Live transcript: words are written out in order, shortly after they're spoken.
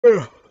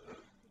Ugh.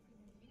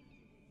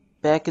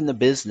 Back in the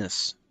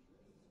business.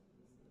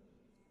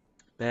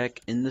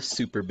 Back in the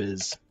super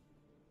biz.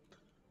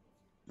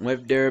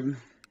 With Derb.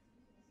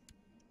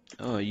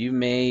 Oh, I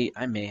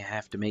may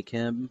have to make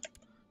him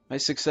my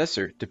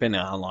successor, depending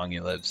on how long he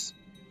lives.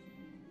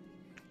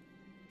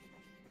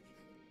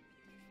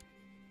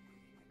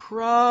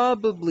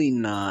 Probably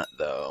not,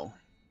 though.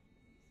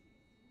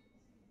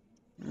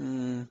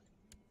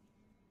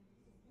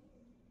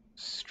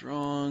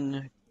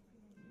 Strong,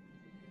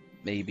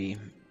 maybe.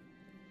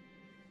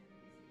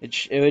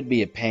 It would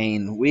be a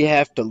pain. We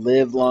have to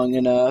live long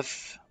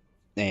enough,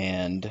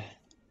 and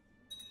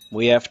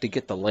we have to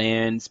get the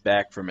lands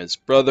back from his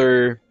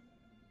brother,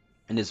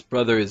 and his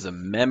brother is a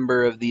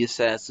member of the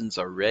Assassins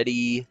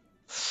already.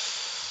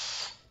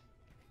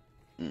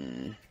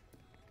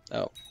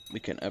 Oh, we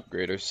can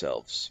upgrade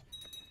ourselves.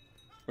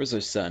 Where's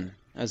our son?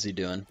 How's he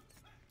doing?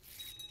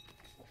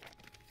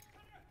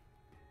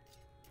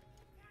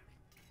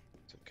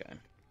 It's okay.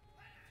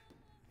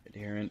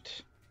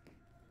 Adherent.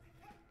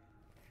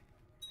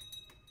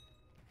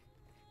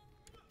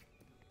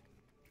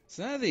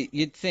 So now that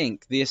you'd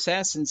think the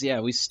Assassins, yeah,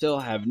 we still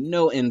have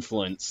no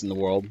influence in the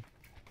world.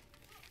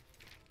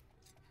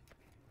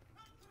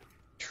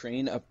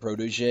 Train a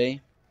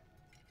protege.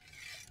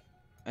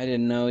 I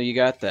didn't know you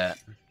got that.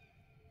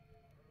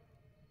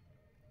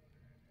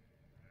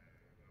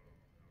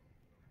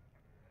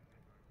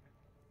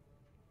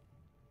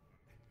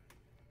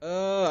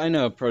 Oh, I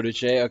know a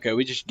protege. Okay,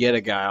 we just get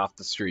a guy off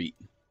the street.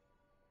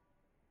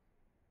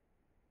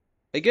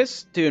 I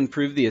guess to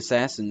improve the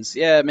Assassins.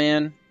 Yeah,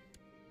 man.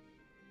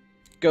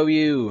 Go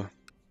you.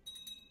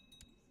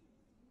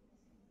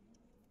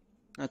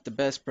 Not the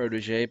best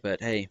protege,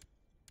 but hey.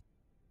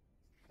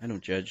 I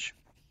don't judge.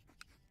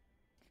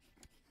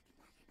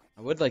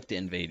 I would like to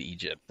invade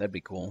Egypt. That'd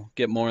be cool.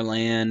 Get more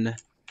land.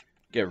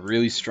 Get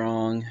really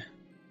strong.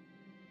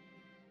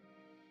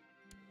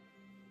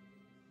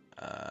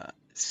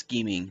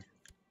 Scheming.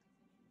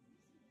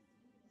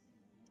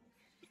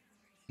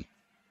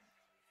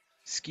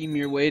 Scheme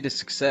your way to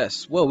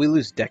success. Well, we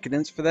lose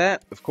decadence for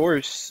that? Of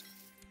course.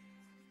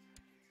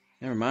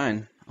 Never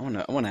mind. I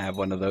wanna have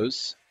one of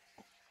those.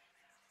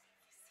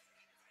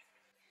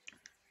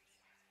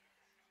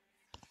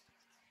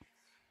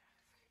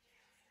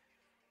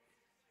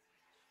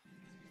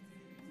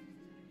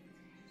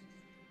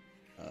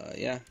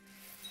 Yeah.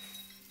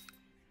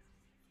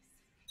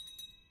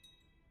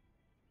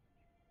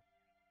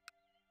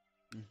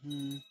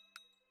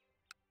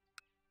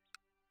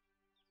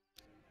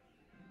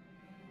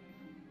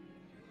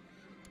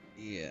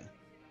 Yeah.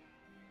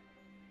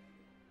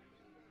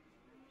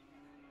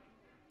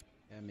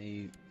 Yeah,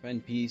 may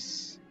find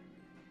peace.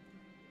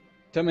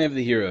 Tell me of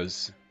the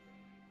heroes.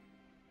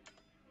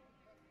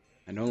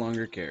 I no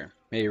longer care.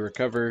 May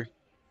recover.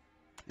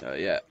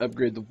 Yeah,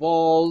 upgrade the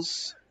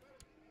walls.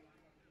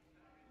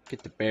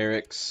 Get the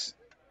barracks.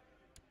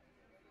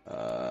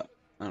 I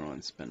don't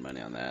want to spend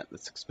money on that.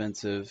 That's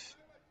expensive.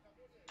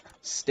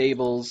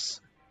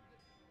 Stables.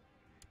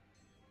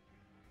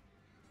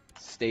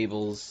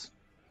 Stables.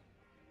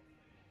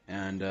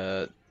 And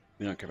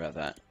we don't care about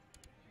that.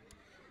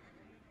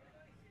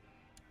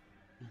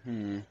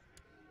 There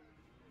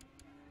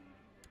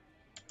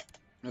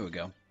we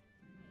go.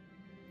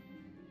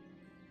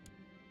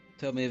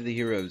 Tell me of the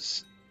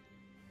heroes.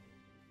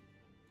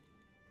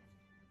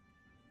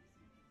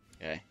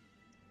 Okay.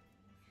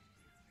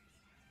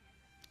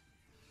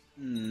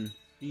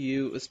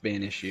 You, let's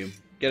banish you.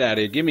 Get out of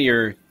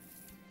here.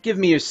 Give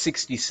me your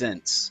 60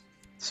 cents.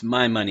 It's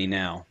my money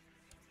now.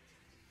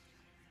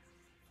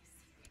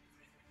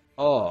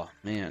 Oh,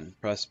 man.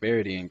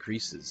 Prosperity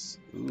increases.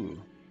 Ooh.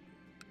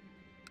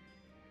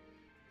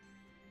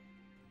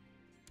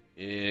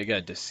 Yeah, I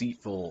got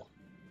deceitful.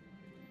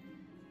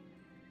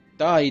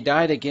 Ah, he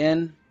died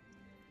again.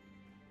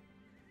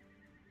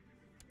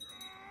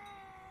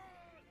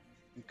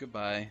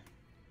 Goodbye.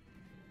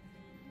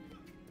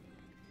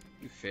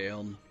 You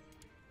failed.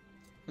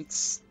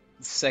 That's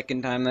the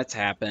second time that's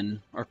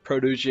happened. Our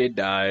protege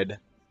died.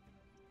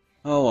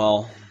 Oh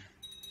well.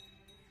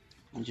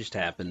 It just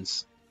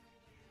happens.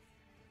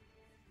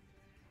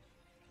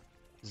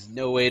 There's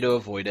no way to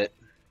avoid it.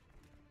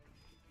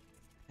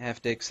 I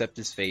have to accept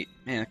his fate.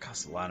 Man, it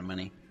costs a lot of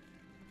money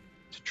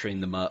to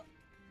train them up.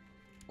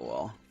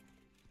 Well.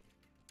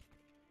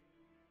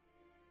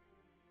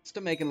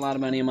 Still making a lot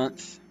of money a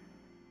month.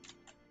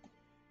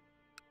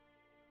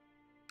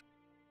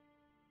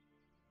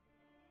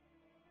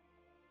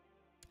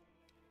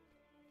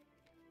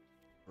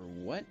 For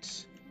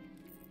what?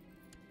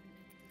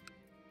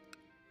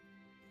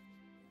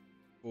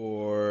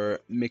 For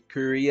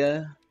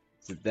Mercuria?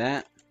 Is it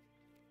that?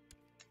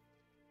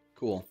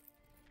 Cool.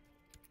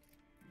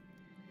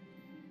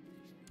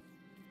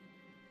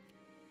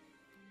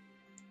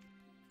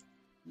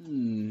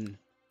 Man,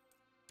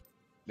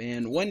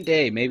 one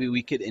day maybe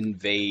we could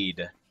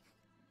invade.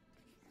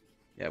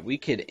 Yeah, we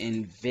could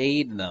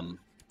invade them.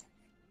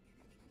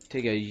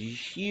 Take a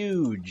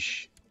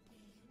huge...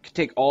 Could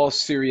take all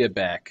Syria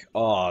back.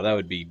 Oh, that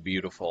would be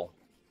beautiful.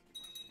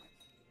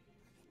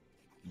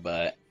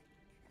 But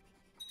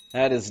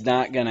That is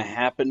not going to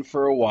happen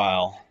for a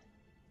while.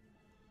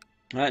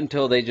 Not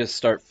until they just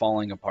start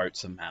falling apart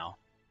somehow.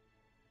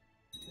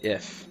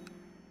 If.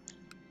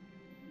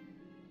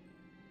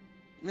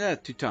 Yeah,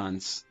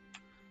 Teutons.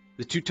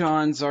 The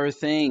Teutons are a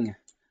thing.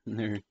 And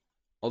they're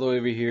all the way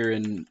over here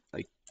in,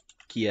 like,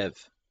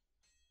 Kiev.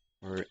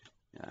 Or,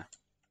 yeah,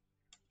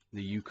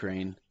 the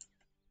Ukraine.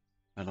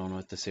 I don't know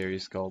what this area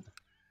is called.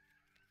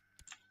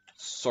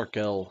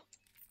 Sarkel.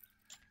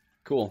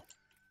 Cool.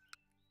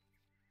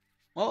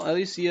 Well, at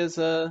least he has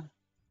a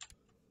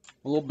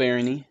little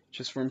barony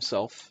just for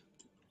himself.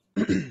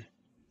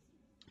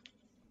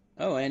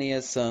 Oh, and he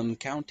has some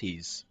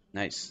counties.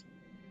 Nice.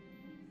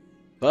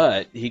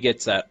 But he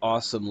gets that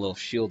awesome little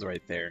shield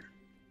right there.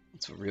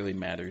 That's what really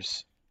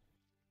matters.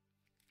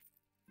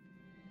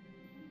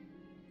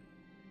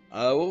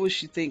 What was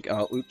she think?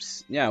 Oh,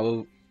 oops. Yeah,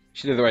 well,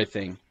 she did the right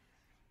thing.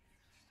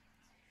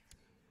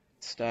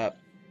 Stop.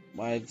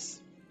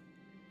 Wives.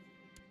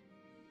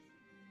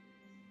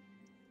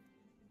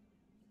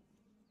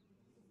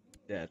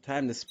 Yeah,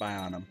 time to spy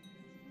on him.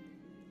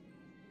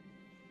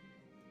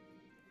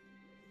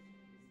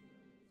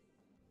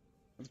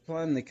 I was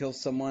planning to kill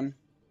someone.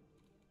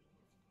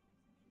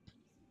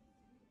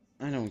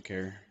 I don't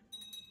care.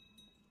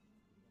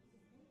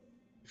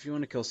 If you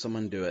want to kill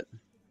someone, do it.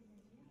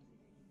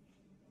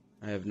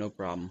 I have no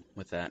problem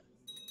with that.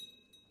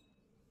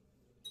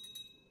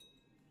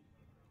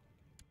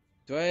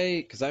 Do I?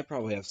 Because I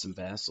probably have some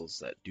vassals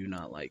that do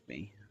not like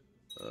me.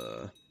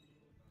 Let's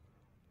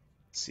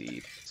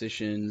see.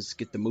 Positions.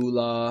 Get the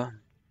moolah.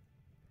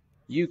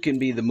 You can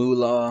be the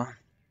moolah.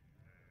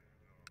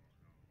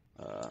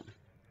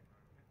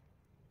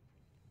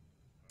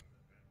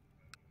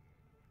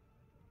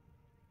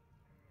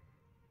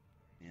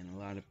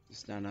 And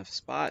there's not enough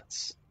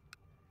spots.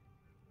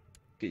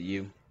 Look at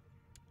you.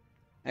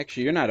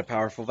 Actually, you're not a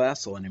powerful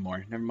vassal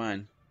anymore. Never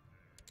mind.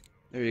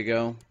 There you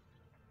go.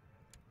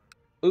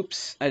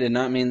 Oops, I did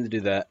not mean to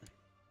do that.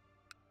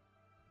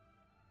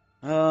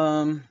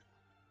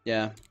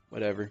 Yeah,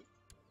 whatever.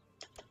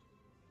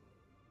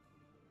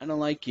 I don't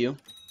like you.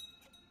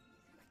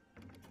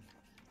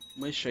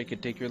 Wish I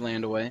could take your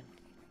land away.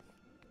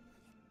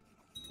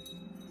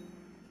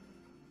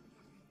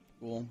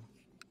 Cool.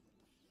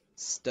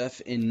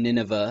 Stuff in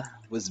Nineveh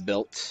was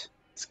built.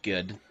 It's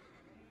good.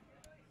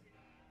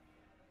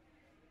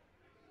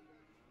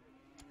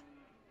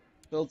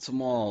 Build some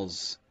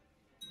walls.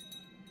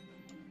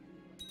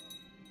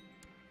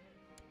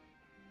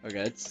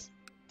 Okay, it's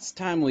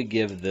time we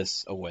give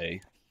this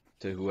away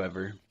to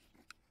whoever.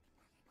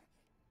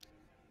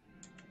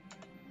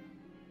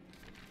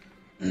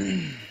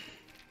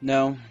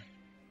 No,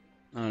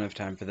 I don't have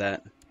time for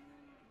that.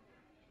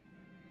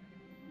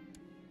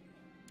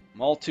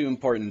 I'm all too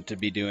important to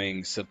be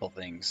doing simple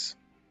things.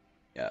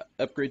 Yeah,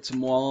 upgrade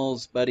some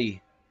walls,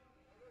 buddy.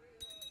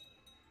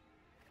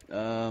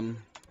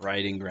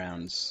 Riding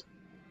grounds.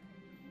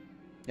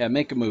 Yeah,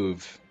 make a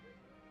move.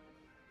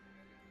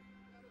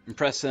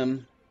 Impress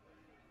him.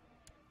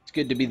 It's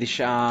good to be the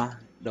Shah.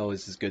 It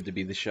always is good to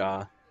be the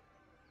Shah.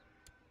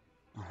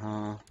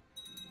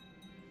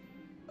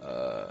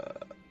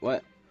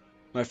 What?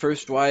 My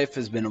first wife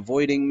has been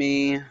avoiding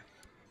me.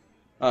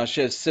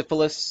 She has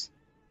syphilis.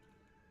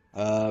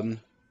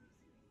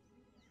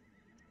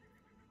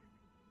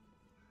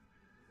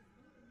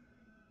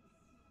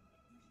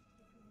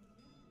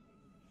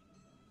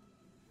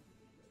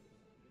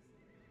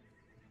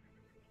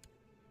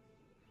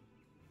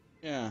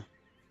 Yeah,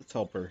 let's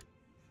help her.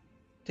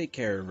 Take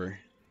care of her.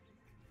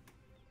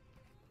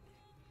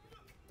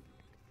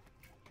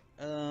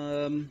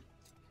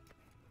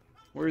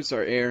 Where's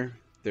our heir?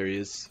 There he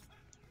is.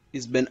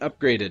 He's been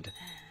upgraded.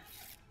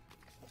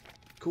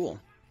 Cool.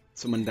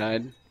 Someone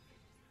died.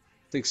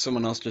 I think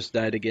someone else just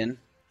died again.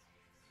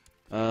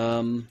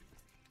 Cool.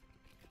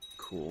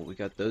 We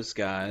got those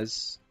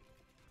guys.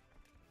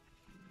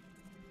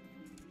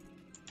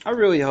 I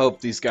really hope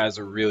these guys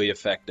are really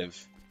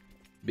effective,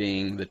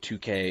 being the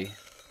 2K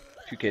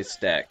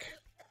stack.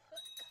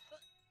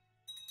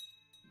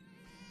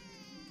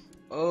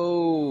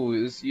 Oh,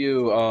 it's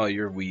you. Oh,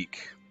 you're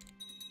weak.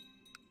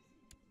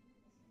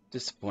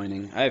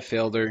 Disappointing. I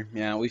failed her.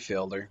 Yeah, we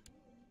failed her.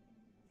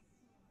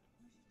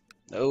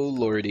 Oh,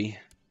 lordy.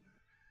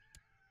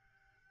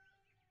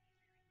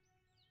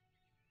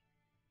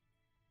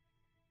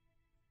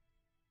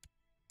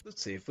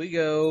 Let's see, if we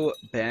go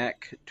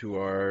back to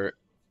our...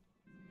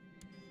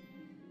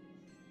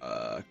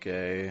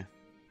 okay.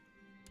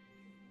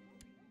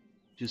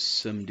 Just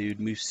some dude,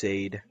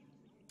 Musaid.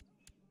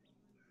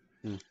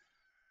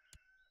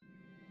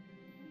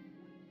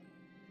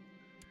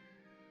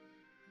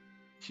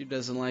 She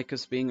doesn't like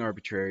us being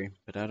arbitrary,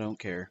 but I don't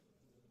care.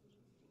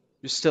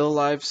 You're still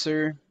alive,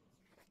 sir?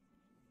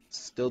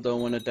 Still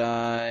don't want to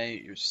die.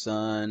 Your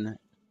son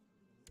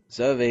is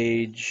of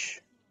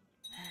age.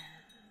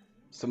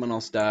 Someone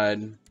else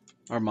died.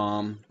 Our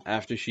mom,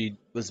 after she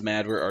was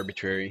mad we're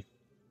arbitrary.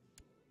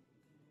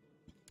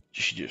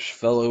 She just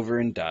fell over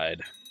and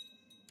died.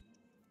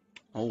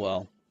 Oh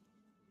well.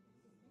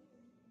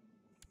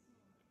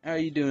 How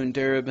you doing,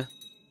 Derib?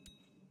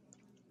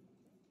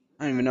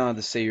 I don't even know how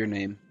to say your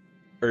name.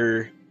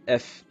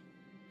 F.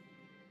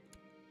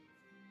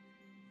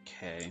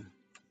 Okay.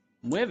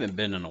 We haven't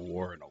been in a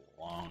war in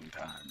a long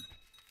time.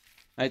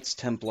 Knights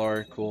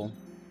Templar, cool.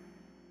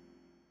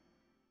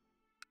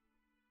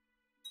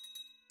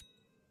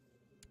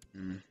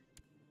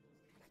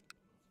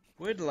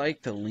 Would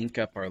like to link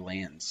up our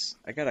lands.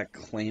 I got a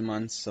claim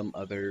on some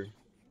other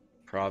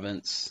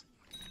province.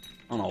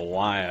 I don't know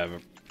why I have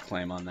a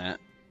claim on that.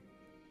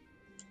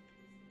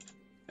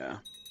 Yeah.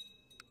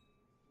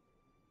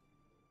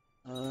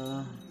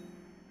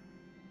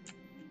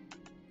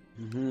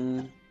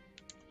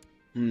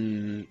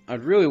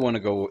 I'd really want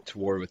to go to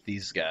war with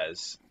these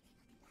guys.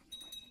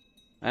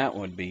 That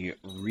would be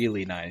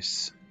really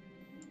nice.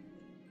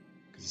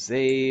 Because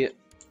they...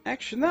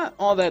 Actually, not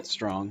all that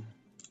strong.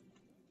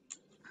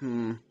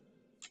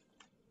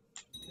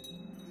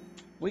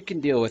 We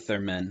can deal with their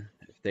men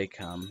if they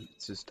come.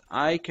 It's just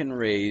I can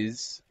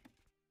raise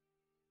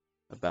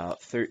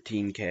about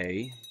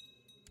 13k.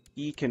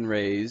 He can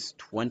raise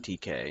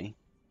 20k.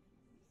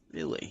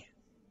 Really?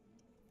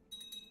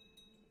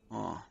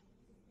 Oh.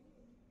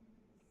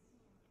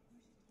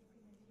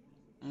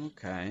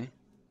 Okay.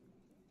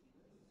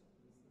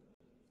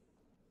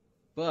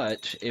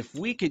 But if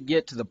we could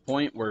get to the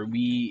point where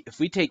if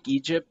we take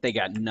Egypt, they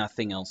got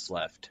nothing else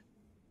left.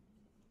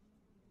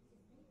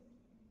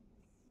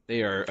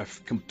 They are a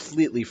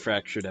completely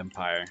fractured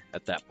empire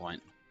at that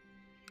point.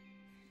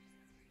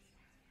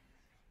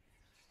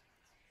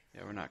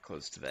 Yeah, we're not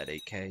close to that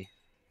 8k.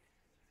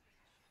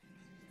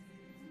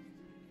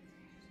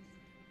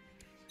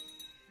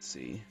 Let's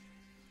see.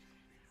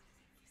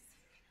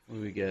 What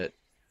do we get?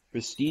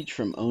 Prestige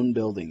from owned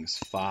buildings,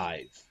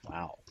 5.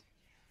 Wow.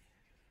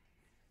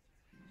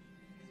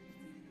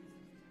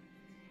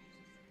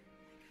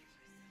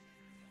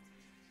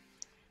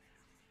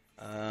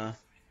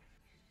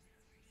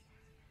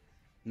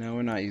 No,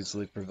 we're not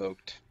easily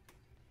provoked.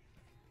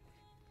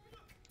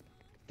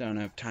 Don't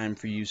have time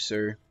for you,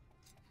 sir.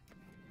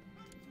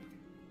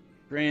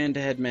 Grand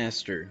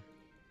Headmaster.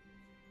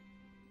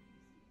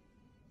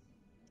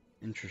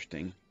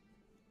 Interesting.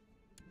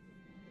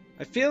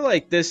 I feel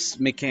like this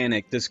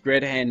mechanic, this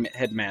Grand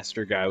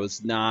Headmaster guy,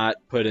 was not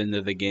put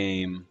into the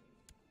game.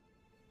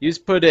 He was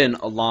put in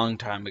a long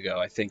time ago,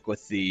 I think,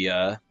 with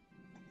the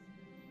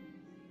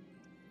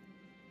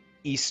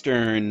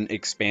Eastern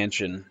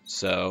expansion,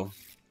 so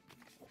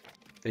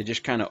they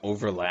just kind of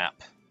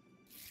overlap.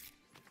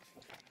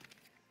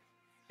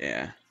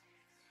 Yeah.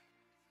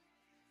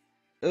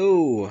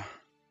 Oh.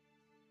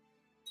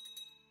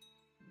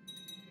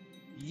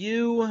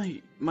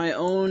 You, my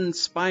own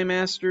spy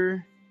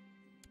master.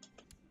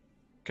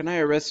 Can I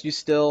arrest you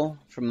still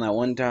from that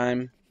one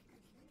time?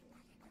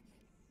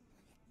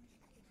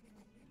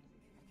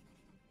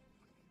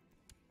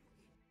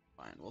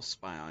 Fine, we'll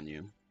spy on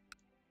you.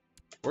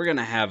 We're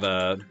gonna have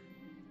a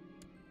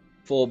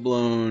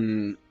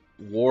full-blown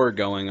war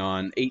going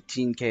on.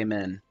 18k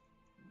men.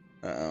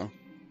 Uh-oh.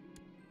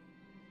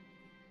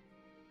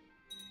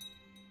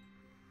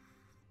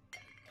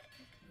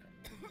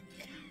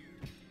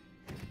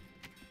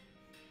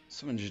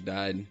 Someone just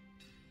died.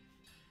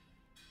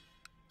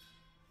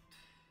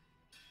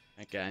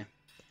 That guy.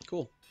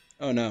 Cool.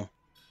 Oh no.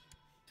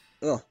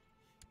 Ugh.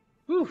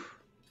 Whew.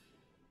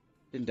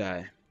 Didn't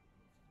die.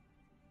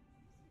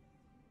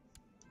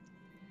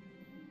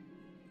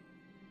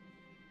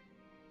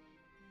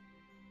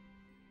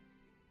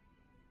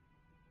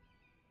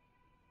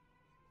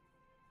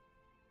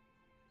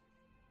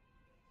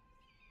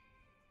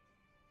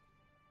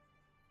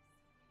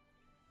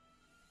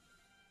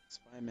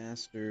 Spy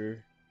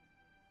Master.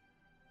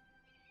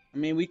 I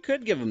mean, we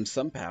could give him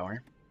some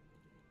power.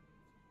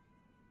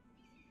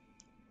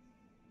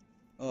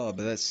 Oh,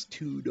 but that's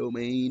 2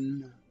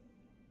 domain.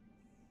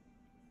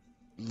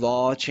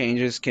 Law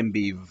changes can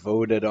be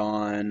voted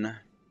on.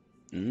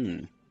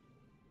 So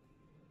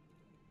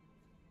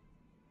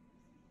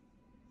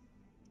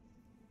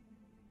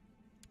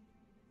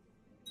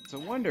I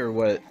wonder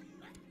what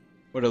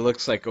it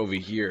looks like over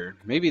here.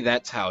 Maybe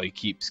that's how he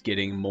keeps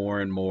getting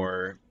more and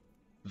more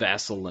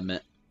vassal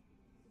limit.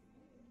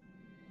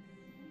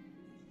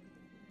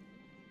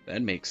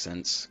 That makes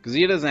sense. Because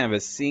he doesn't have a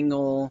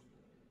single...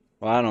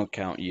 Well, I don't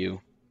count you.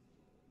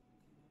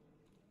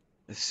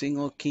 A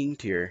single king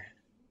tier.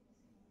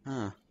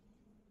 Huh.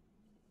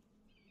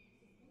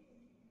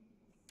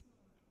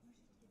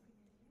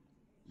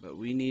 But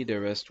we need to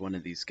arrest one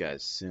of these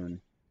guys soon.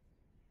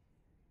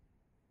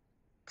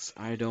 Because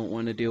I don't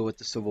want to deal with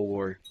the Civil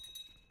War.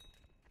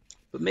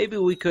 But maybe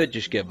we could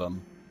just give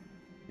them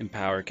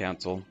Empower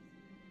Council.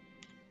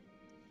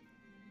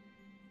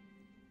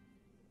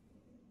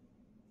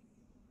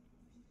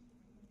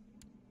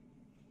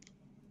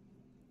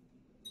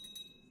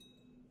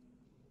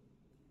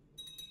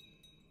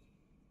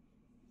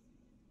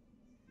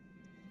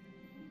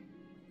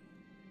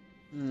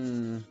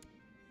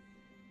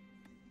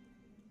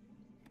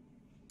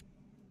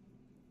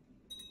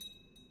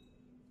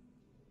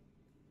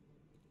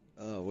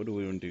 Oh, what do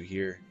we want to do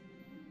here?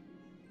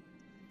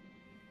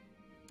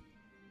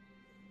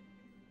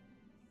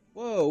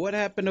 Whoa, what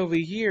happened over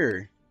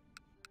here?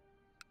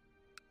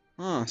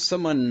 Huh,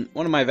 one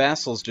of my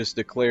vassals just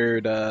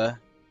declared,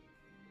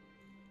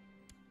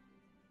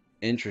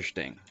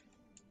 interesting.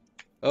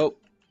 Oh,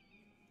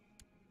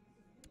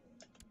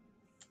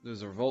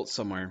 there's a revolt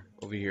somewhere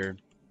over here.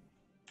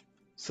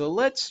 So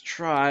let's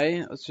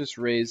just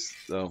raise,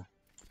 though.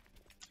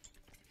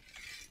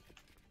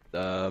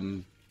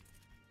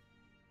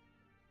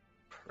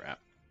 Crap.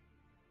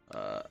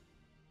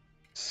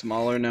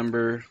 Smaller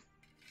number.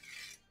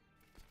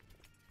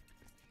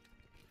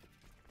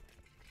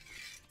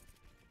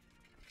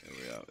 There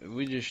we go. If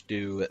we just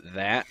do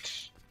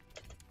that.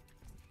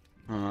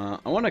 I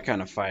want to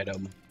kind of fight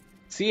them.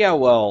 See how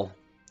well.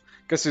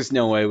 Guess there's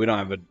no way we don't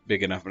have a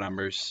big enough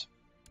numbers.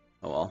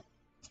 Oh well.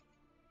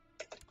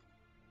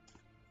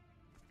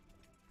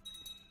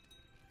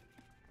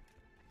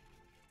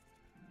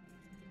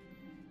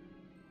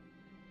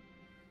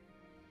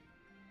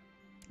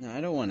 No,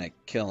 I don't want to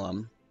kill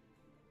him.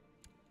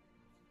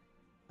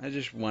 I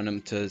just want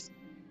him to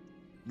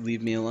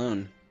leave me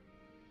alone.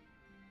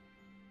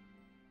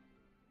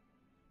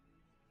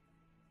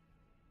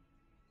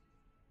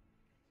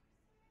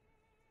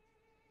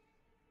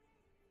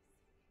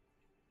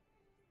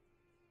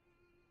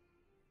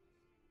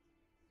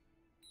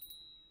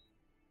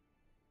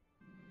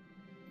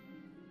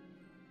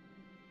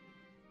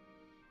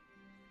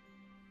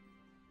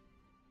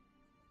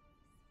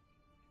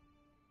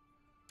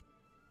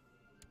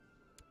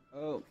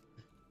 Oh.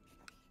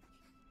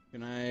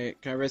 Can I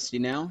arrest you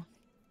now?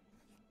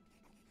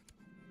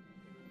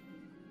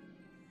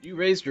 You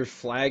raised your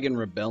flag in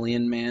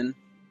rebellion, man.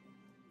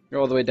 You're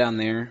all the way down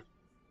there.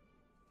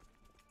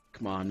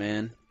 Come on,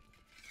 man.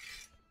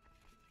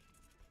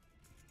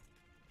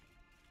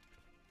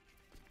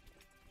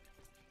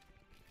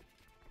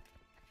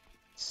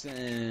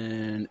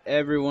 Send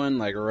everyone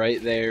like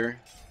right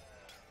there.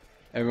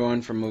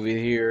 Everyone from over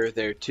here,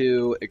 there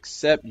too,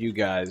 except you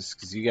guys,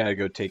 because you gotta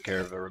go take care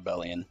of the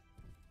rebellion.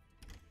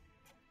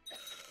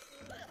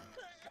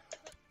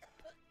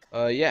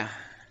 Yeah.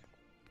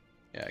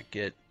 Yeah,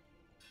 get,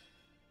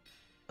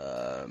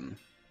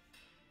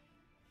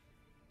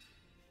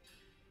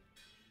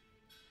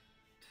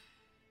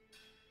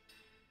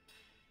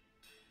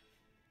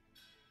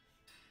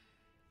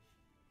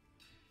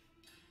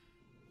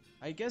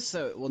 I guess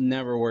that will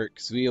never work,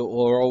 because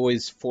we're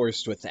always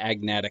forced with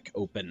Agnatic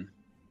open.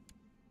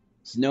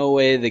 There's no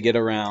way to get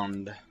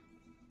around.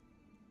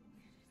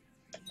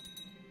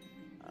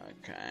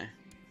 Okay.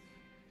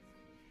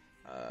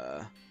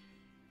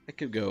 I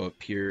could go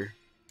up here.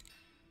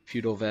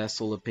 Feudal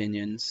vassal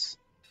opinions.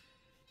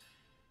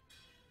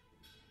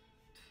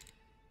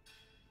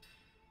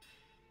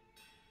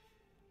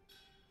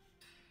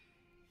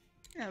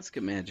 Yeah, let's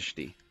get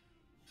Majesty.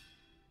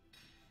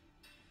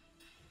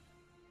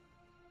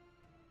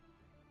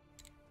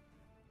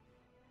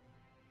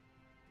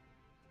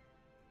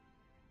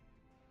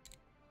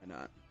 Why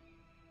not?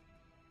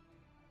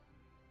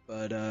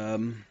 But,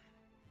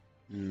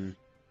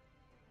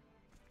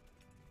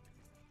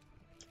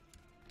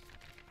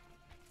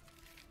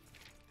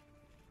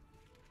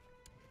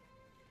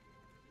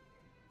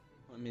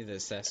 Let me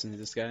assassinate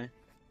this guy.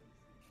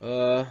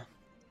 We'll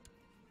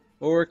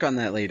work on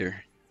that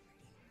later.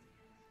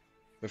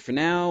 But for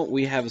now,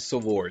 we have a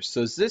civil war.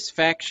 So is this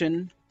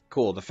faction...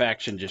 Cool, the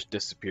faction just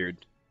disappeared.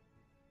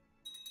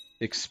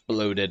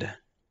 Exploded.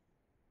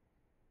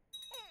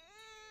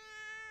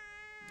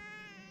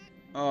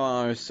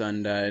 Oh, our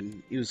son died.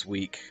 He was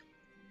weak.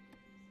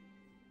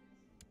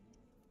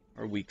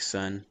 Our weak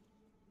son.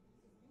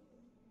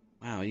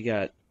 Wow, you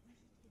got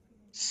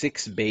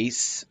 6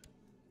 base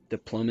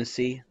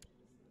diplomacy.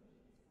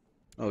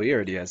 Oh, he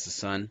already has a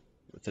son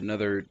with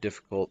another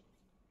difficult.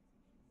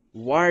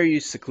 Why are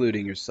you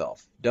secluding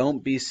yourself?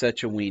 Don't be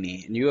such a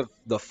weenie. And you have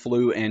the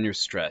flu and you're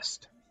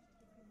stressed.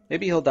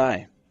 Maybe he'll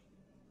die.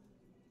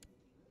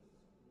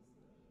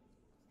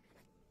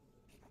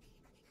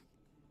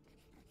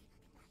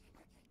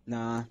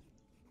 Nah.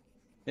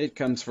 It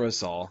comes for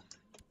us all.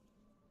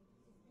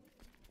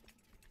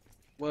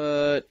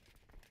 What?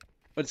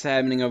 What's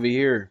happening over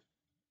here?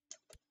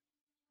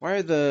 Why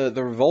are the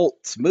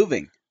revolts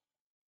moving?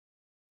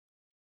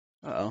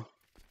 Uh-oh.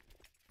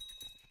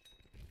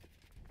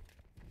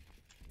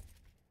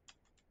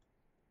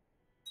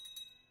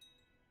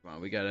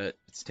 Come on,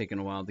 it's taken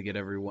a while to get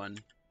everyone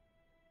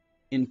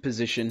in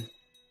position.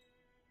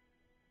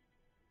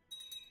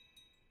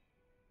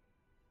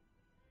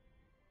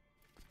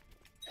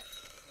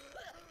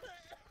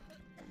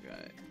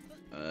 Okay.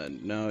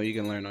 No, you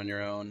can learn on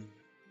your own.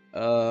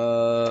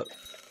 Oh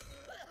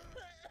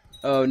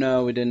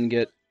no, we didn't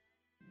get...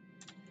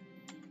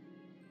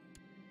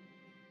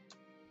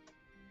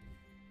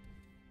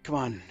 Come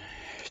on.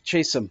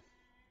 Chase him.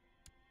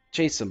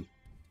 Chase him.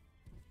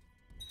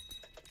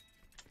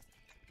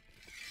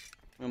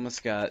 We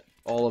almost got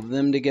all of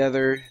them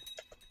together.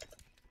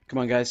 Come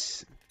on,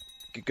 guys.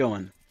 Get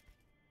going.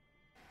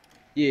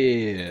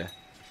 Yeah.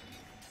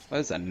 What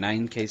is that,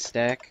 9k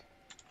stack?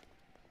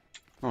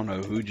 I don't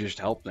know who just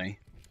helped me.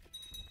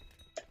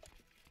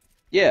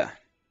 Yeah.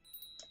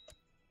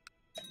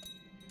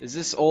 Is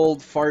this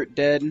old fart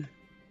dead?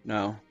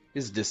 No.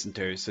 He's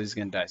dysentery, so he's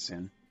gonna die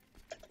soon.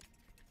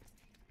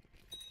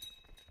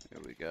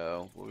 There we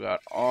go. We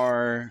got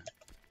our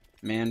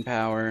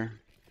manpower.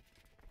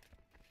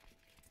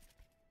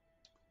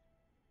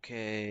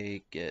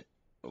 Okay, get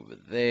over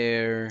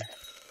there.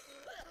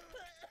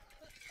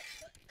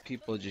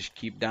 People just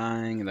keep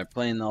dying and they're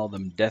playing all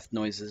them death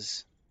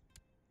noises.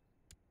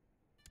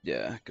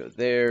 Yeah, go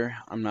there.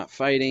 I'm not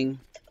fighting.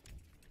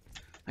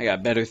 I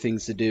got better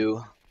things to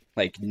do,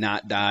 like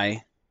not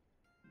die.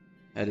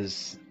 That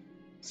is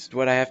just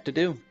what I have to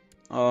do.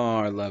 Oh,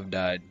 our love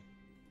died.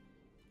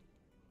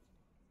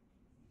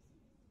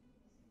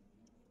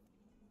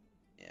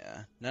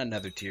 Yeah, not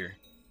another tear.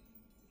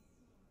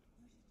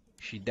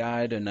 She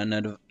died an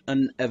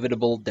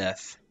inevitable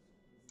death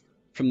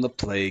from the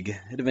plague.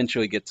 It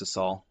eventually gets us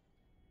all.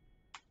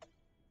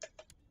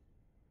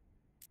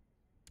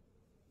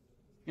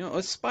 You know,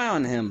 let's spy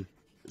on him.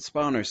 Let's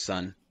spy on our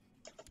son.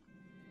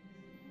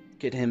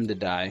 Get him to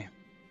die.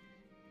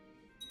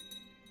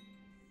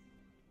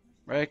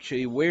 Or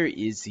actually, where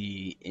is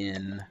he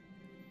in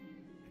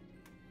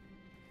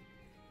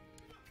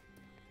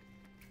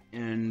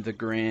the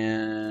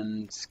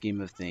grand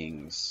scheme of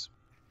things?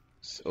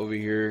 It's over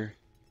here.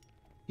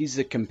 He's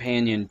a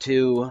companion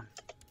too.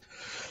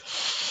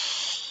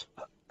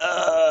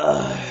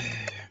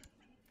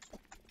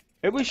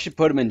 Maybe we should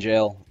put him in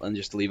jail and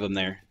just leave him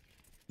there.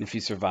 If he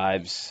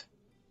survives,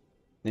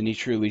 then he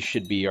truly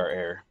should be our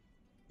heir.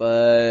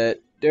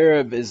 But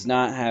Durab is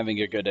not having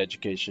a good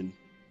education.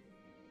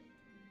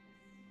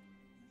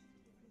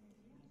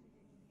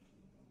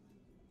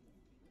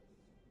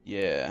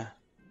 Yeah.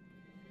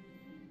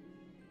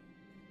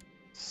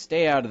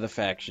 Stay out of the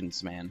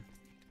factions, man.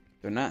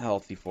 They're not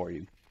healthy for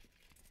you.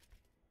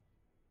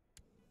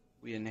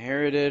 We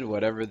inherited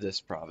whatever this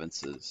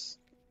province is.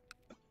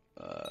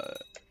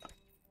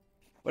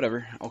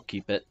 Whatever, I'll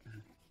keep it.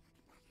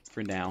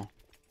 For now.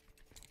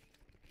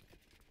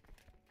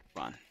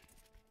 Come on.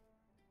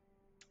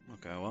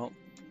 Okay, well.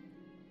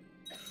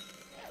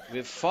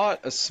 We've fought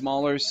a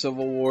smaller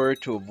civil war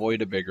to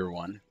avoid a bigger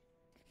one.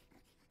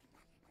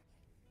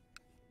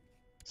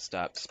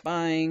 Stop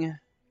spying.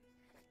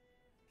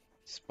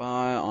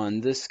 Spy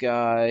on this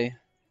guy.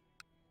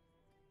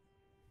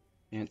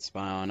 Can't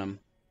spy on him.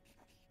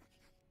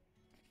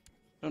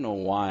 Don't know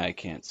why I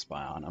can't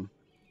spy on him.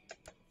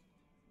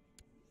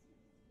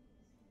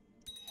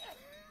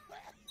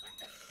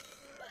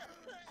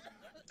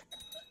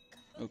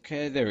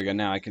 Okay, there we go.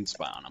 Now I can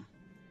spy on him.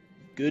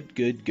 Good,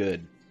 good,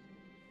 good.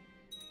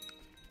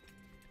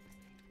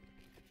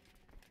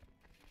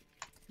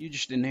 You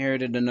just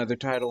inherited another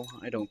title.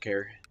 I don't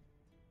care.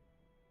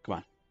 Come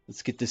on.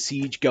 Let's get the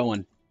siege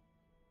going.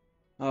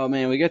 Oh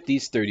man, we got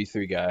these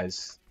 33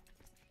 guys.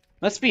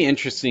 Must be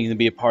interesting to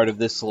be a part of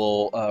this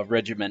little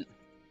regiment.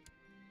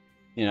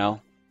 You know?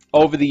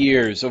 Over the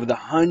years, over the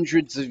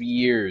hundreds of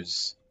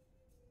years.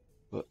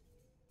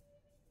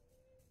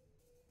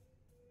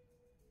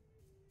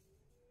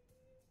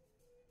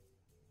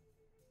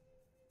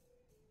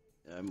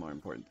 I have more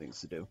important things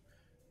to do.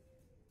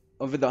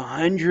 Over the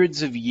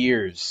hundreds of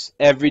years,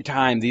 every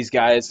time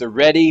they're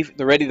ready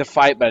to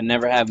fight, but I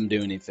never have them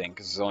do anything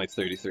because there's only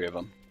 33 of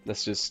them.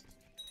 That's just,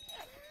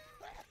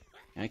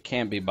 I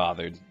can't be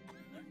bothered.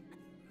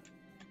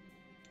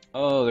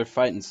 Oh, they're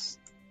fighting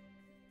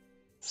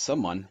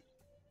someone.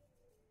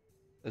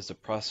 There's a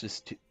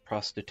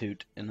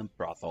prostitute in the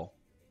brothel.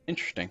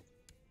 Interesting.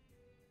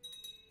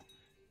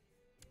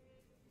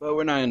 But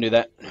we're not gonna do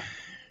that.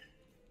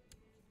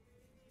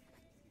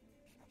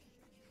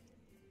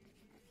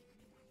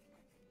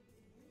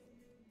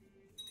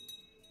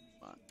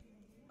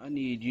 I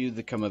need you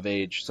to come of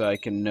age so I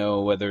can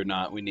know whether or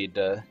not we need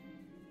to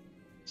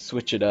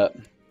switch it up.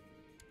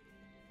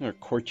 Our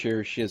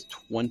courtier, she has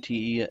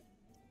 20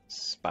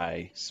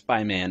 spy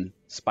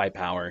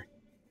power,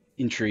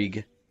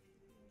 intrigue.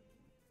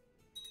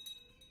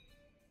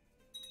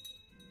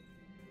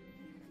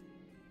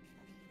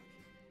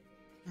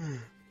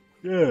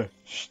 Yeah,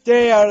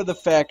 stay out of the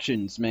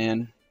factions,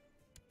 man.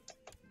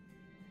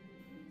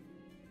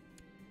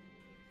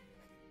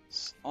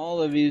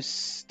 All of you,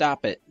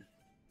 stop it.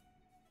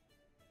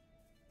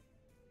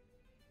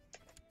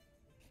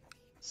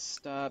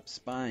 Stop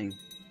spying.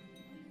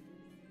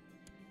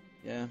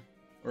 Yeah,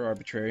 we're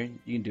arbitrary.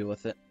 You can deal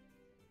with it.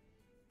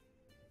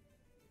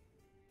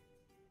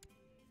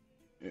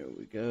 There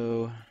we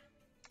go.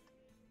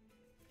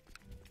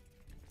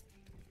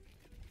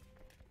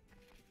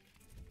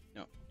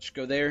 No, just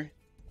go there.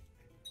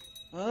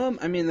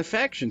 I mean, the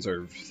factions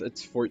are...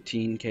 It's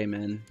 14 came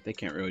in. They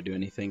can't really do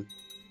anything.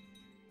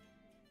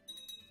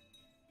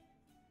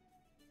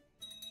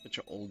 Bunch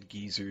of old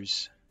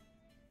geezers.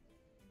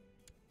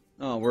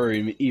 Oh, we're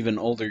an even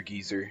older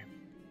geezer.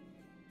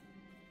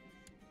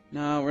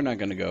 No, we're not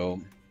gonna go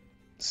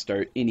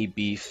start any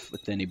beef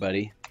with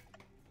anybody.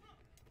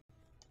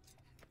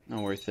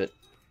 Not worth it.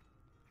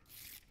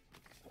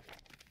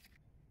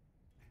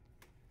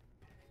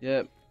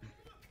 Yep.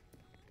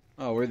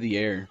 Oh, we're the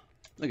heir.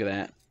 Look at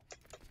that.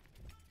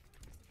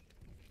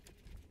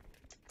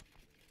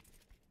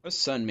 Our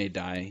son may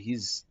die.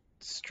 He's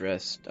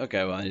stressed.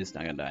 Okay, well, he's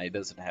not gonna die. He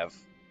doesn't have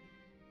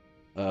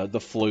the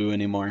flu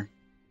anymore.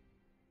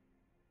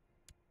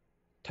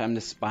 Time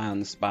to spy on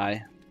the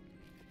spy.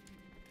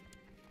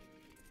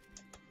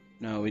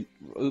 No,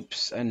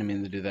 oops, I didn't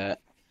mean to do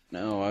that.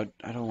 No,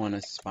 I don't want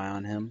to spy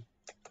on him.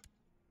 I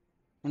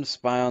want to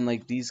spy on,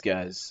 like, these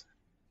guys.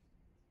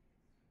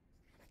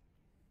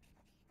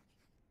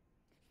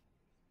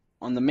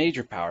 On the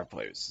major power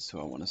players is who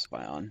I want to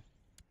spy on.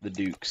 The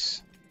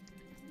Dukes.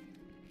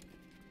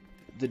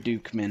 The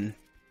Dukemen.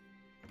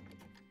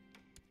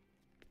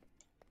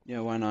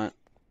 Yeah, why not?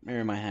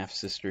 Marry my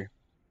half-sister.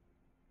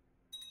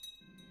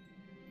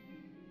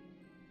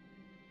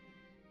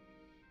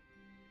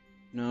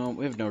 No,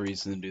 we have no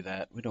reason to do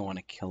that. We don't want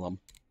to kill him.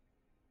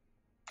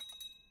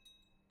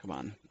 Come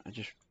on, I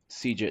just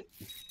siege it.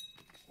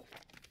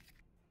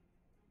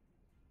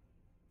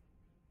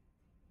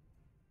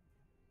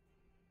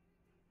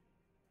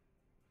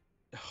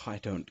 Oh, I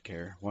don't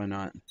care. Why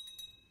not?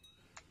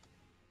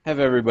 Have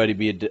everybody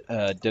be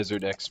a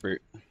desert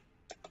expert.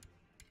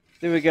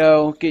 There we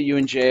go. Get you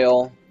in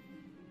jail.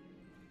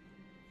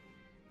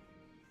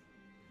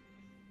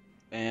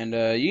 And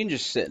you can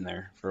just sit in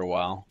there for a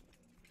while.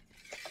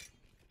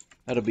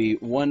 That'll be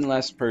one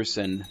less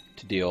person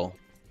to deal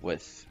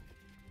with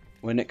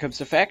when it comes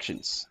to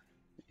factions.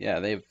 Yeah,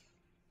 they have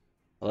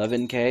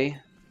 11k.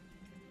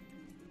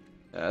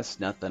 That's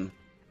nothing.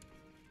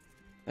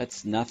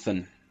 That's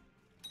nothing.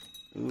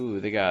 Ooh,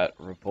 they got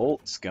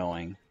revolts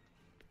going.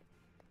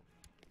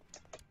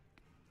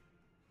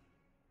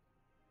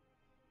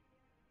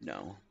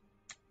 No.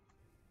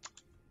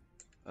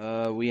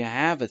 We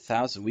have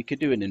 1,000. We could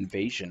do an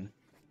invasion.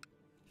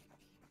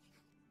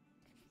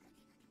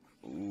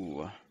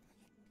 Ooh.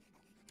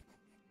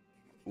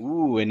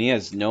 Ooh, and he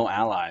has no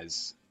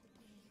allies.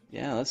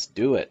 Yeah, let's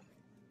do it.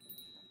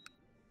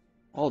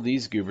 All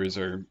these goobers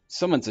are...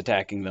 Someone's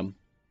attacking them.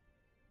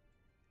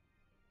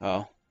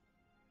 Oh.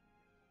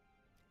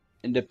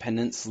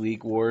 Independence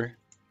League War.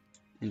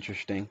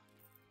 Interesting.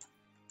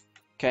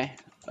 Okay.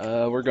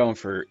 We're going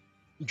for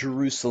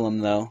Jerusalem,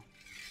 though.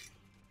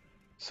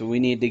 So we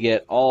need to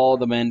get all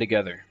the men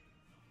together.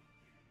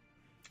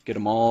 Get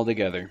them all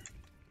together.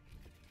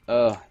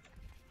 Oh.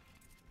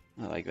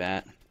 I like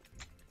that.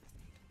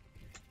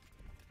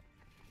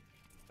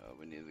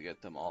 We need to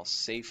get them all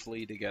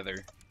safely together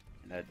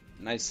in a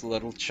nice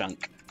little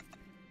chunk.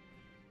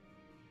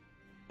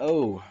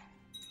 Oh.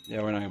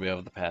 Yeah, we're not going to be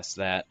able to pass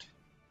that.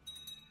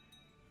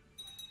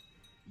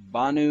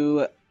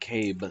 Banu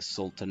Cabe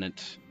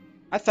Sultanate.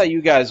 I thought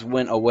you guys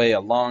went away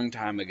a long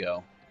time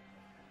ago.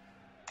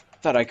 I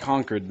thought I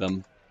conquered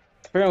them.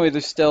 Apparently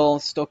they're still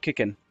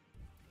kicking.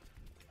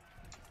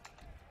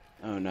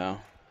 Oh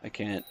no, I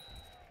can't.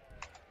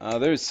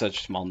 There's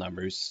such small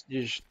numbers.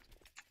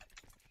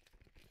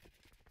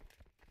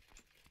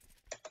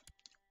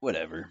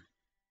 Whatever.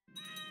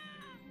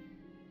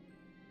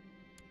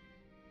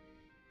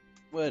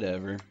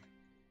 Whatever.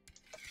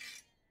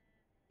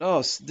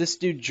 Oh, this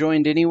dude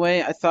joined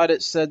anyway? I thought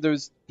it said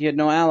he had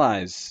no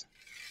allies.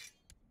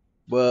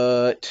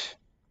 But...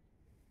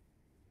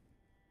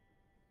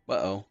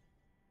 Uh-oh.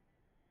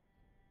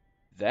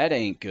 That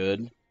ain't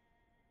good.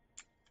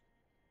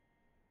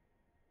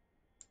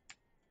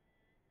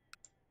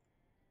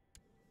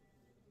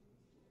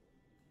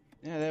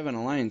 Yeah, they have an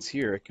alliance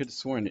here. I could have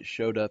sworn it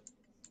showed up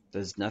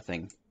as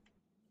nothing.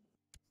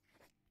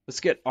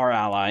 Let's get our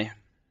ally.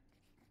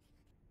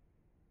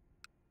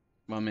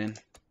 Come on, man.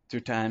 It's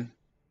your time.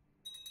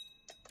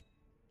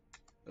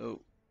 Oh.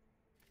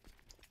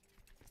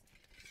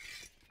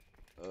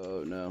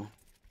 Oh, no.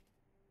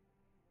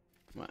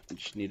 Come on, I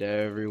just need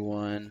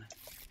everyone.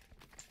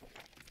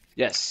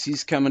 Yes,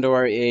 he's coming to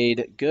our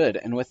aid. Good.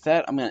 And with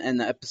that, I'm going to end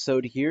the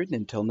episode here. And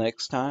until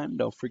next time,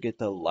 don't forget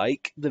to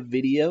like the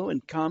video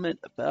and comment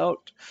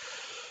about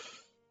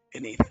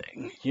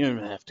anything. You don't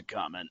even have to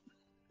comment.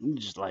 You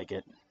just like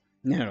it.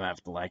 You don't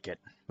have to like it.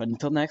 But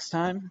until next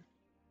time,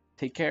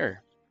 take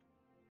care.